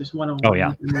 Obviously, it's one-on-one. Oh,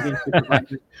 yeah.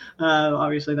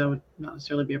 Obviously, that would not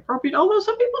necessarily be appropriate, although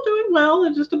some people do it well.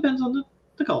 It just depends on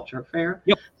the culture. Fair.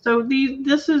 Yep. So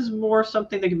this is more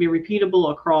something that can be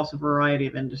repeatable across a variety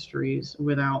of industries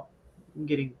without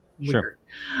getting weird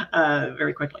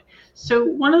very quickly. So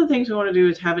one of the things we want to do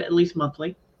is have it at least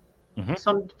monthly.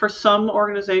 For some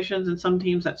organizations and some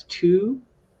teams, that's too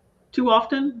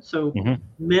often, so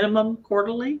minimum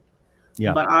quarterly.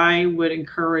 But I would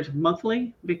encourage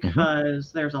monthly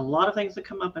because there's a lot of things that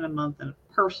come up in a month and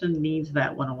a person needs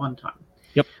that one-on-one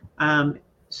time.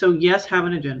 So yes, have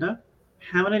an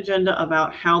agenda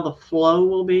about how the flow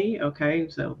will be. Okay,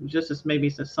 so just as maybe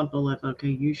it's as simple as, okay,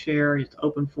 you share, it's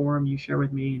open forum, you share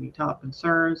with me any top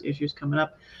concerns, issues coming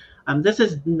up. This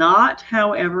is not,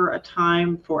 however, a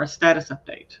time for a status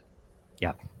update.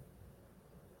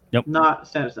 Not a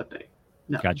status update.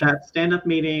 No, that's stand-up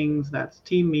meetings, that's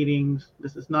team meetings.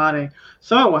 This is not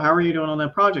so how are you doing on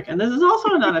that project? And this is also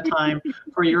not a time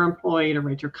for your employee to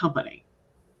rate your company.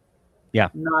 Yeah.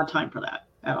 Not time for that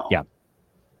at all. Yeah.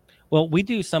 Well, we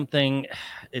do something,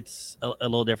 it's a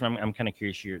little different. I'm kind of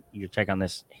curious your take on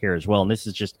this here as well. And this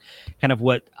is just kind of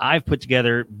what I've put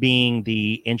together, being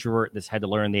the introvert that's had to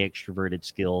learn the extroverted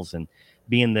skills, and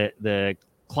being the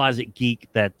closet geek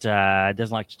that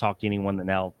doesn't like to talk to anyone, that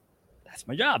now that's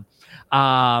my job.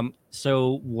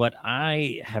 So what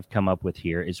I have come up with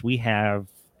here is we have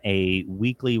a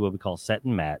weekly, what we call set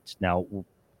and match. Now,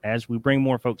 as we bring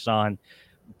more folks on,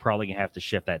 probably gonna have to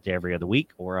shift that to every other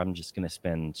week, or I'm just gonna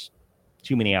spend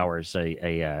too many hours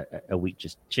a week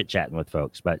just chit chatting with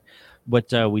folks. But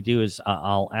what we do is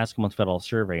I'll ask them a federal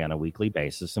survey on a weekly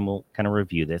basis, and we'll kind of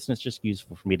review this. And it's just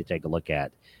useful for me to take a look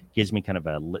at. Gives me kind of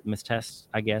a litmus test,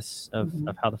 I guess, of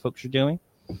how the folks are doing.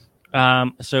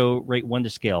 So rate 1 to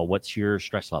scale. What's your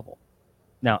stress level?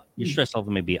 Now, your stress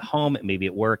level may be at home, it may be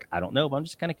at work. I don't know, but I'm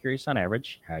just kind of curious on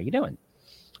average. How are you doing?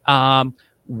 How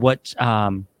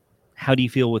do you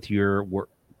feel with your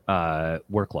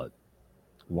workload?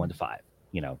 1 to 5.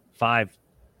 5,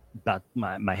 about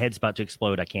my head's about to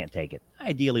explode. I can't take it. I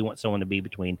ideally want someone to be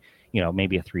between,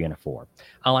 maybe a 3 and a 4.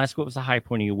 I'll ask what was the high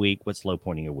point of your week, what's the low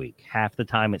point of your week. Half the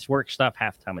time it's work stuff,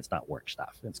 half the time it's not work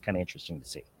stuff. It's kind of interesting to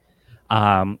see.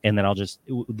 And then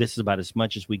this is about as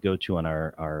much as we go to on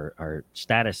our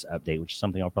status update, which is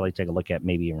something I'll probably take a look at,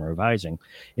 maybe even revising,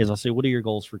 is I'll say, what are your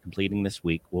goals for completing this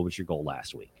week? What was your goal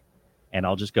last week? And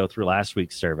I'll just go through last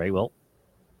week's survey. Well,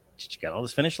 did you get all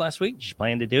this finished last week? Did you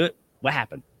plan to do it? What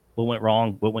happened? What went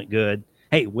wrong? What went good?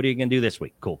 Hey, what are you going to do this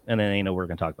week? Cool. And then, we're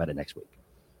going to talk about it next week.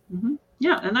 Mm-hmm.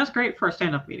 Yeah. And that's great for a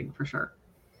stand-up meeting for sure.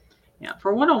 Yeah.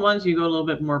 For one-on-ones, you go a little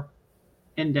bit more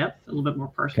in depth, a little bit more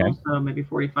personal. Okay. So maybe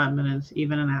 45 minutes,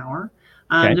 even an hour,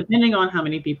 depending on how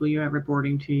many people you have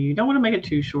reporting to you. You don't want to make it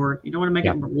too short. You don't want to make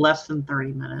it less than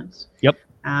 30 minutes. Yep.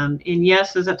 And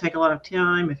yes, does that take a lot of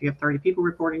time? If you have 30 people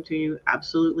reporting to you,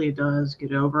 absolutely it does.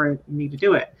 Get over it. You need to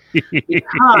do it.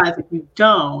 Because if you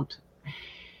don't,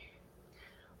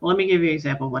 well, let me give you an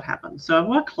example of what happened. So I've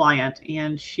got a client,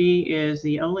 and she is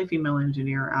the only female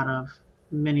engineer out of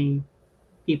many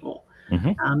people.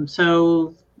 Mm-hmm.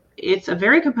 So it's a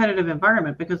very competitive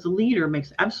environment because the leader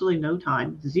makes absolutely no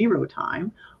time, zero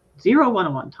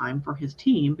one-on-one time for his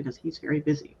team because he's very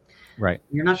busy. Right.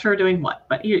 You're not sure doing what,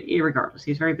 but regardless,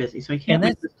 he's very busy, so he can't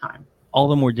miss this time. All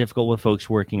the more difficult with folks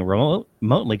working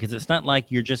remotely, because it's not like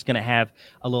you're just going to have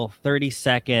a little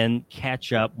 30-second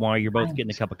catch up while you're both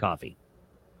getting a cup of coffee.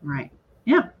 Right.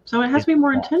 Yeah. So it has to be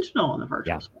more intentional in the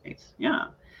virtual space. Yeah.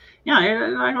 Yeah.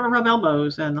 I got to rub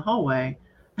elbows in the hallway.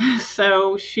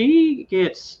 So she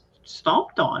gets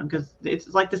stomped on because it's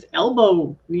like this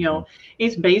elbow,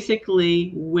 it's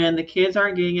basically when the kids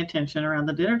aren't getting attention around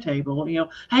the dinner table,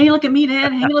 hey, look at me,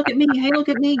 Dad. Hey, look at me. Hey, look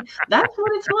at me. That's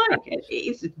what it's like.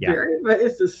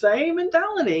 It's the same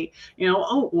mentality,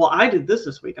 oh, well, I did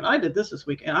this week and I did this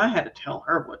week and I had to tell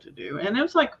her what to do. And it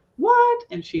was like, what?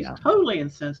 And she's totally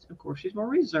incensed. Of course, she's more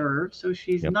reserved, so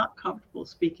she's not comfortable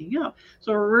speaking up.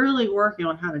 So we're really working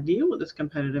on how to deal with this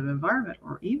competitive environment,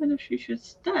 or even if she should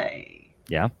stay.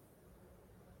 Yeah.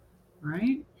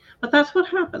 Right? But that's what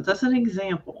happens. That's an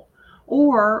example.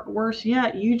 Or worse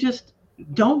yet, you just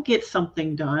don't get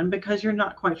something done because you're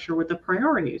not quite sure what the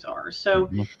priorities are. So,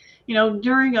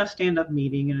 during a stand-up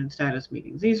meeting and in status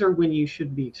meetings, these are when you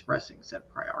should be expressing set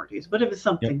priorities. But if it's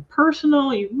something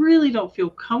personal, you really don't feel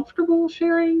comfortable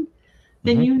sharing,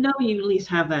 then you at least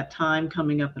have that time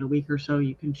coming up in a week or so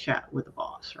you can chat with the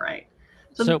boss, right?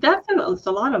 So that's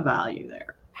a lot of value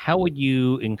there. How would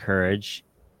you encourage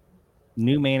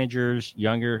new managers,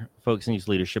 younger folks in these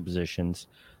leadership positions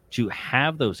to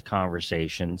have those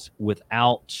conversations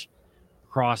without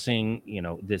crossing,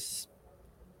 this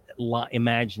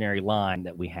imaginary line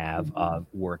that we have of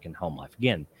work and home life?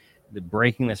 Again,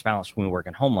 breaking this balance between work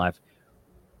and home life.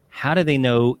 How do they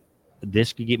know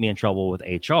this could get me in trouble with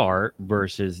HR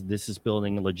versus this is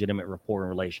building a legitimate rapport and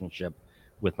relationship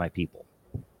with my people?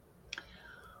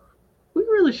 We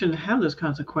really shouldn't have those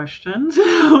kinds of questions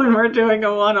when we're doing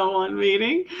a one-on-one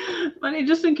meeting, but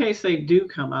just in case they do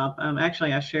come up,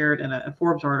 actually I shared in a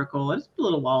Forbes article just a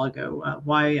little while ago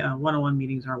why one-on-one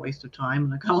meetings are a waste of time,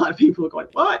 and I got a lot of people going,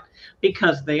 what?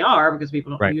 Because they are, because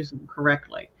people don't use them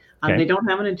correctly. They don't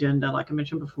have an agenda, like I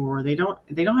mentioned before. They don't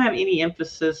have any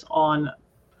emphasis on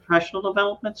professional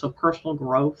development, so personal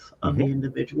growth of the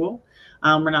individual.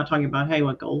 We're not talking about, hey,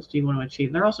 what goals do you want to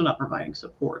achieve? They're also not providing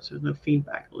support, so there's no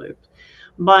feedback loop.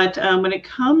 But when it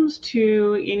comes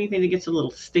to anything that gets a little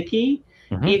sticky,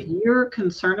 if you're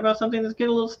concerned about something that's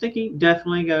getting a little sticky,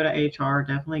 definitely go to HR,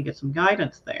 definitely get some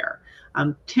guidance there.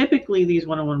 Typically, these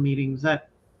one-on-one meetings, that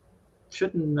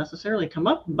shouldn't necessarily come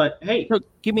up, but hey. So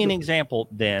give me an example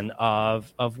then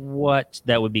of what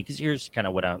that would be, because here's kind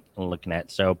of what I'm looking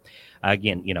at. So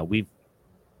again,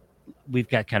 we've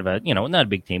got kind of a, not a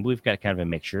big team, but we've got kind of a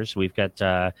mixture. So we've got,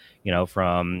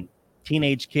 from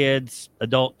teenage kids,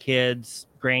 adult kids,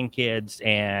 grandkids,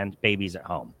 and babies at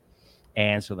home.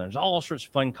 And so there's all sorts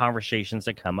of fun conversations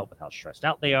that come up with how stressed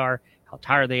out they are, how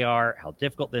tired they are, how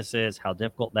difficult this is, how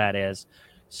difficult that is.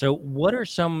 So what are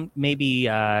some maybe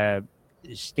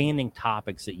standing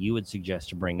topics that you would suggest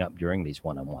to bring up during these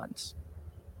one-on-ones?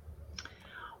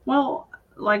 Well,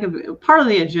 like a part of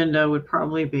the agenda would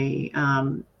probably be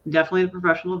definitely the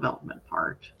professional development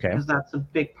part, because that's a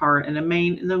big part. And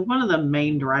one of the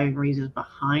main driving reasons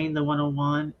behind the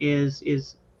one-on-one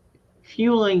is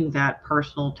fueling that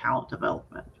personal talent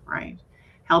development, right?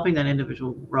 Helping that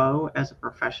individual grow as a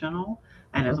professional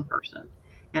and as a person.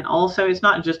 And also, it's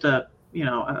not just a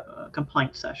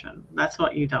complaint session. That's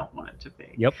what you don't want it to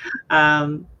be. Yep.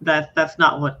 That's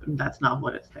not what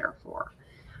it's there for.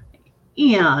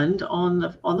 And on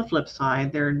the flip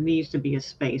side, there needs to be a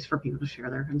space for people to share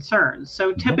their concerns.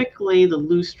 So typically, the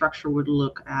loose structure would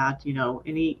look at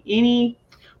any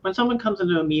when someone comes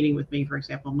into a meeting with me, for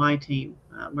example, my team,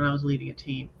 when I was leading a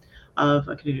team of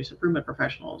continuous improvement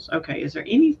professionals. Okay, is there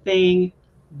anything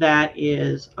that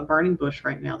is a burning bush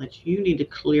right now that you need to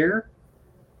clear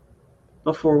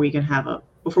before we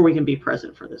can be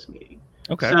present for this meeting?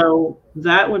 Okay. So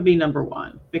that would be number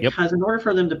one, because in order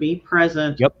for them to be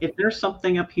present, if there's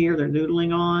something up here they're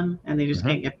noodling on and they just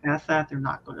can't get past that, they're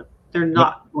not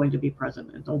going to be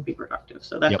present and don't be productive.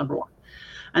 So that's number one.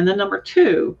 And then number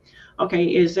two, okay,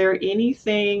 is there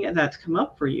anything that's come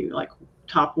up for you, like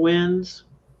top wins,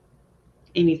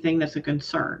 anything that's a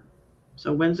concern?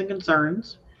 So wins and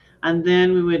concerns. And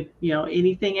then we would,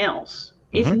 anything else.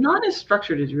 It's not as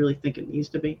structured as you really think it needs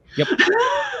to be. Yep.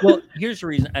 Well, here's the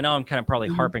reason. I know I'm kind of probably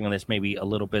harping on this maybe a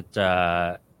little bit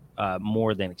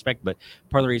more than expected, but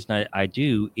part of the reason I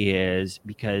do is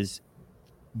because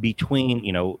between,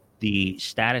 the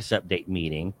status update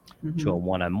meeting to a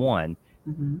one-on-one,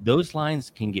 those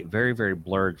lines can get very, very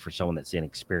blurred for someone that's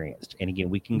inexperienced. And again,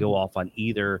 we can go off on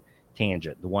either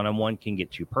tangent. The one-on-one can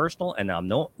get too personal, and I'm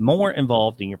no more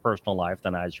involved in your personal life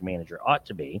than I, as your manager, ought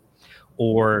to be.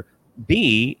 Or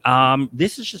B,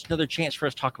 this is just another chance for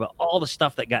us to talk about all the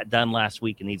stuff that got done last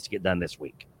week and needs to get done this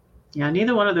week. Yeah,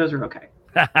 neither one of those are okay.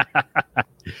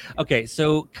 Okay,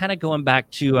 so kind of going back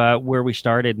to where we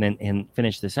started and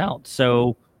finish this out.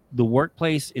 So the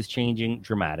workplace is changing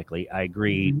dramatically. I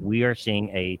agree. We are seeing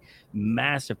a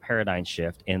massive paradigm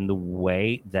shift in the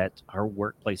way that our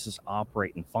workplaces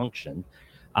operate and function.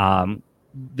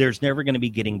 There's never going to be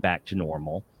getting back to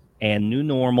normal, and new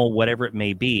normal, whatever it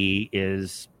may be,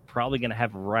 is probably going to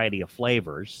have a variety of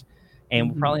flavors, and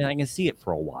we're probably not going to see it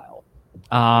for a while.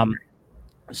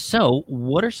 So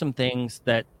what are some things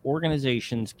that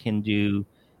organizations can do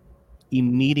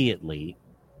immediately,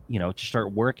 to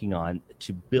start working on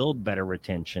to build better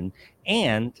retention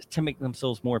and to make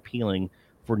themselves more appealing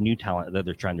for new talent that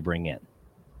they're trying to bring in?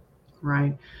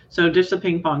 Right. So just the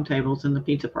ping pong tables and the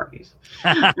pizza parties.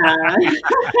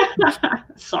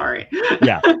 Sorry.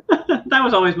 Yeah. That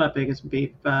was always my biggest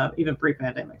beef, even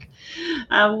pre-pandemic.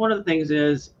 One of the things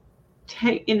is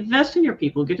invest in your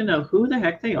people, get to know who the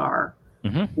heck they are,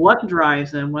 what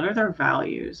drives them, what are their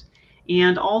values,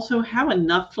 and also have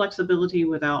enough flexibility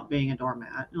without being a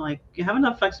doormat. Like, have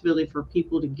enough flexibility for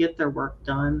people to get their work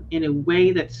done in a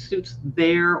way that suits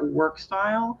their work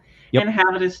style. And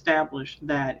have it established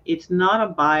that it's not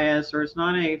a bias or it's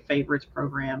not a favorites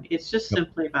program. It's just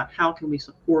simply about how can we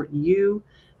support you,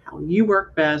 how you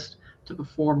work best to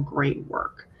perform great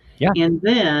work. Yeah. And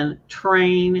then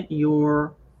train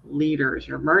your leaders,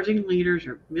 your emerging leaders,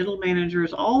 your middle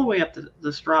managers, all the way up to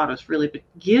the stratus, really, but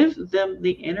give them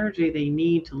the energy they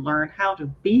need to learn how to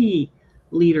be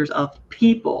leaders of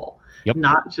people,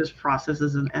 not just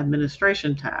processes and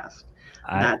administration tasks.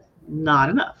 That's not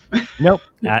enough. Nope.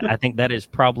 I think that is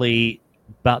probably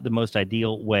about the most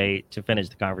ideal way to finish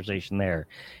the conversation there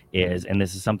is, and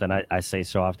this is something I say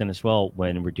so often as well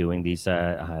when we're doing these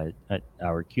our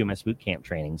QMS bootcamp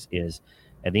trainings, is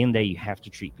at the end of the day, you have to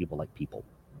treat people like people.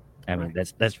 I mean,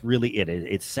 that's really it.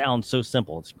 It sounds so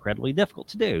simple. It's incredibly difficult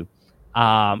to do,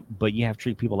 but you have to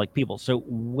treat people like people. So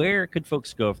where could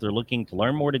folks go if they're looking to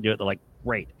learn more to do it? They're like,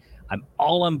 great, I'm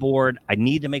all on board. I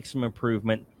need to make some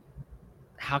improvement.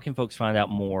 How can folks find out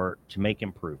more to make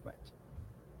improvement?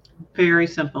 Very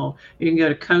simple. You can go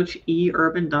to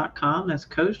coacheurban.com. That's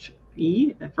Coach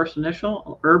E, first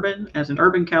initial, Urban as in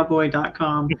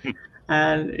urbancowboy.com.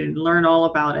 and learn all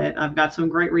about it. I've got some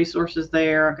great resources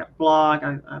there. I've got a blog.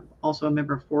 I'm also a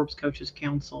member of Forbes Coaches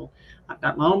Council. I've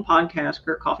got my own podcast,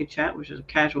 Career Coffee Chat, which is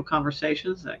casual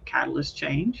conversations that catalyst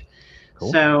change.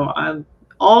 Cool. So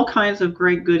all kinds of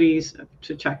great goodies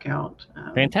to check out.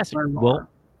 Fantastic.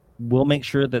 We'll make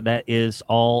sure that is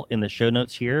all in the show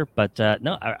notes here. But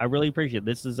no, I really appreciate it.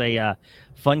 This is a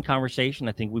fun conversation.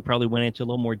 I think we probably went into a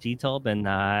little more detail than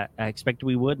I expected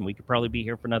we would. And we could probably be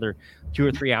here for another 2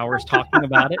 or 3 hours talking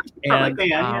about it. And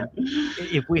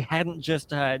if we hadn't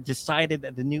just decided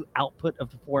that the new output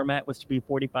of the format was to be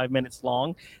 45 minutes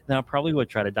long, then I probably would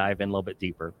try to dive in a little bit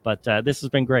deeper. But this has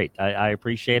been great. I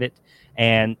appreciate it.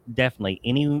 And definitely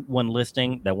anyone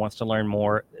listening that wants to learn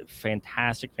more,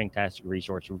 fantastic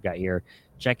resource we've got here.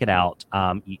 Check it out.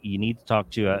 You need to talk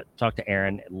to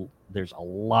Erin. There's a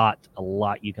lot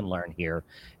you can learn here.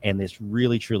 And this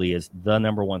really, truly is the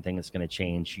number one thing that's going to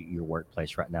change your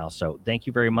workplace right now. So thank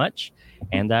you very much.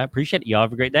 And I appreciate it. Y'all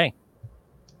have a great day.